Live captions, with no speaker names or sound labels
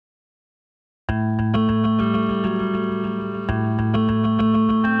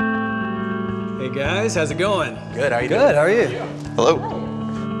guys, how's it going? Good, how are you doing? Good, how are you?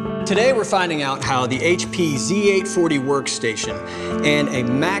 Hello. Today we're finding out how the HP Z840 workstation and a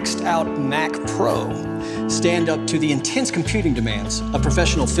maxed out Mac Pro stand up to the intense computing demands of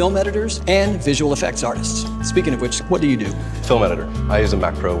professional film editors and visual effects artists. Speaking of which, what do you do? Film editor. I use a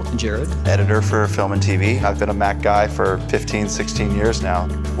Mac Pro. And Jared? Editor for film and TV. I've been a Mac guy for 15, 16 years now.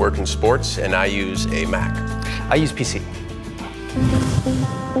 Work in sports, and I use a Mac. I use PC.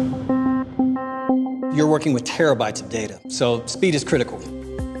 You're working with terabytes of data, so speed is critical.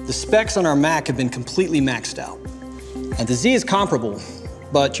 The specs on our Mac have been completely maxed out. And the Z is comparable,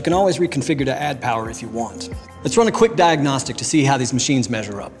 but you can always reconfigure to add power if you want. Let's run a quick diagnostic to see how these machines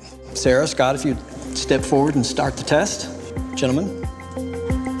measure up. Sarah, Scott, if you'd step forward and start the test. Gentlemen.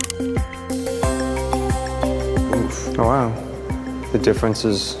 Oof. Oh, wow. The difference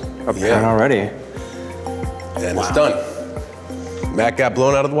is apparent already. And it's done. Mac got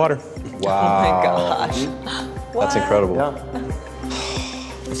blown out of the water. Wow. Oh my gosh. That's incredible.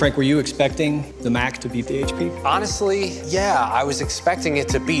 Frank, were you expecting the Mac to beat the HP? Honestly, yeah, I was expecting it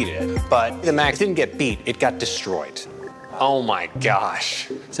to beat it, but the Mac didn't get beat, it got destroyed. Oh my gosh.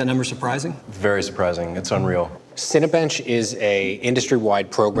 Is that number surprising? Very surprising. It's unreal. Cinebench is a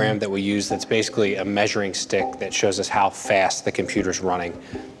industry-wide program that we use that's basically a measuring stick that shows us how fast the computer's running.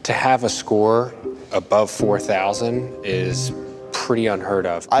 To have a score above 4,000 is pretty unheard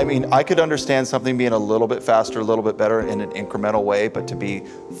of. I mean, I could understand something being a little bit faster, a little bit better in an incremental way, but to be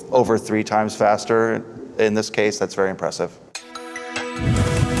over 3 times faster in this case, that's very impressive.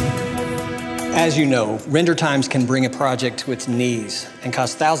 As you know, render times can bring a project to its knees and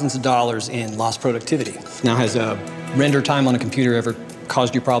cost thousands of dollars in lost productivity. Now, has render time on a computer ever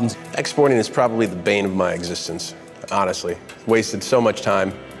caused you problems? Exporting is probably the bane of my existence, honestly. Wasted so much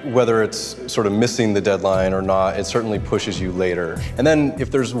time. Whether it's sort of missing the deadline or not, it certainly pushes you later. And then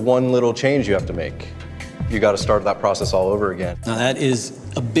if there's one little change you have to make, you got to start that process all over again. Now, that is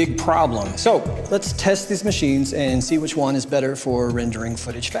a big problem. So let's test these machines and see which one is better for rendering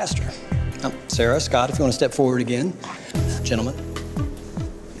footage faster. Sarah, Scott, if you want to step forward again. Gentlemen.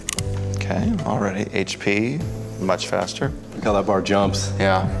 Okay, already HP, much faster. Look how that bar jumps.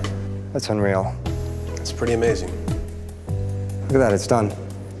 Yeah. That's unreal. It's pretty amazing. Look at that, it's done.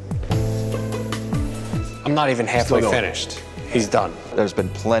 I'm not even halfway finished. He's done. There's been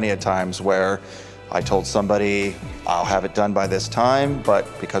plenty of times where I told somebody, I'll have it done by this time, but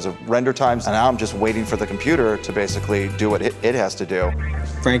because of render times, and now I'm just waiting for the computer to basically do what it has to do.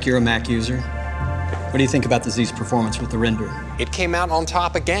 Frank, you're a Mac user. What do you think about the Z's performance with the render? It came out on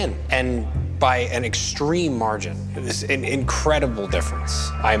top again, and by an extreme margin. It was an incredible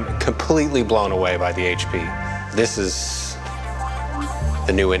difference. I'm completely blown away by the HP. This is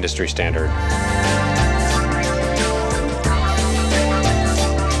the new industry standard.